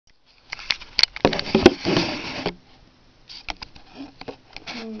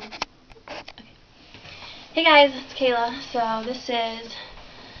Hey guys, it's Kayla. So this is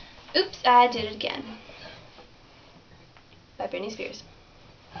Oops, I Did It Again by Britney Spears.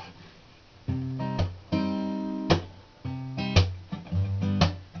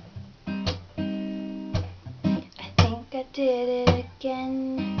 I think I did it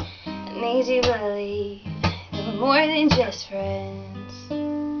again. I made you believe that we're more than just friends.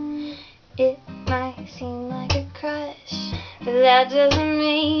 It might seem like a crush, but that doesn't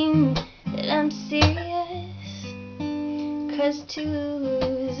mean that I'm serious. 'Cause to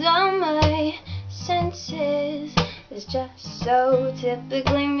lose all my senses is just so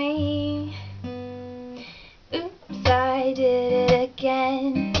typically me. Oops, I did it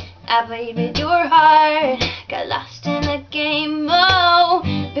again. I played with your heart, got lost in the game. Oh,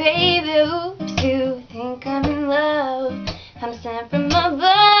 baby, oops, you think I'm in love. I'm sent from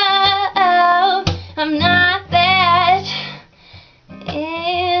above. I'm not that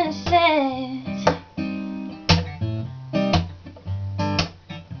innocent.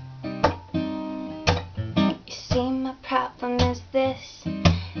 You see, my problem is this: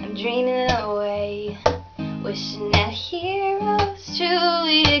 I'm dreaming away, wishing that heroes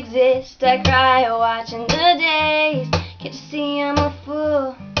truly exist. I cry watching the days. Can't you see I'm a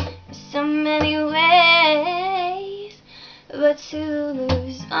fool in so many ways? But to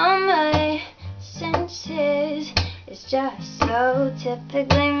lose all my senses is just so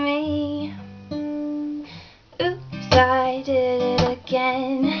typically me. Oops, I did it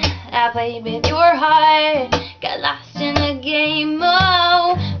again. I played with your heart, got lost in the game.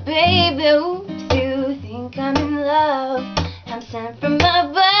 Oh, baby, oops, you think I'm in love. I'm sent from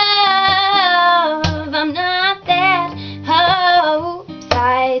above. I'm not that. Oh, oops,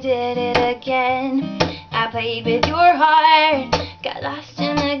 I did it again. I played with your heart, got lost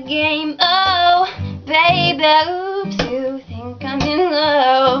in the game. Oh, baby, oops, you think I'm in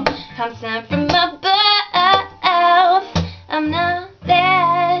love. I'm sent from above. I'm not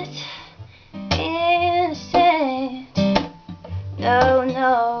that innocent. No,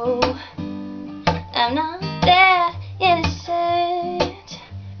 no, I'm not that innocent.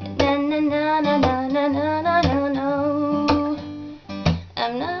 Na na na na na.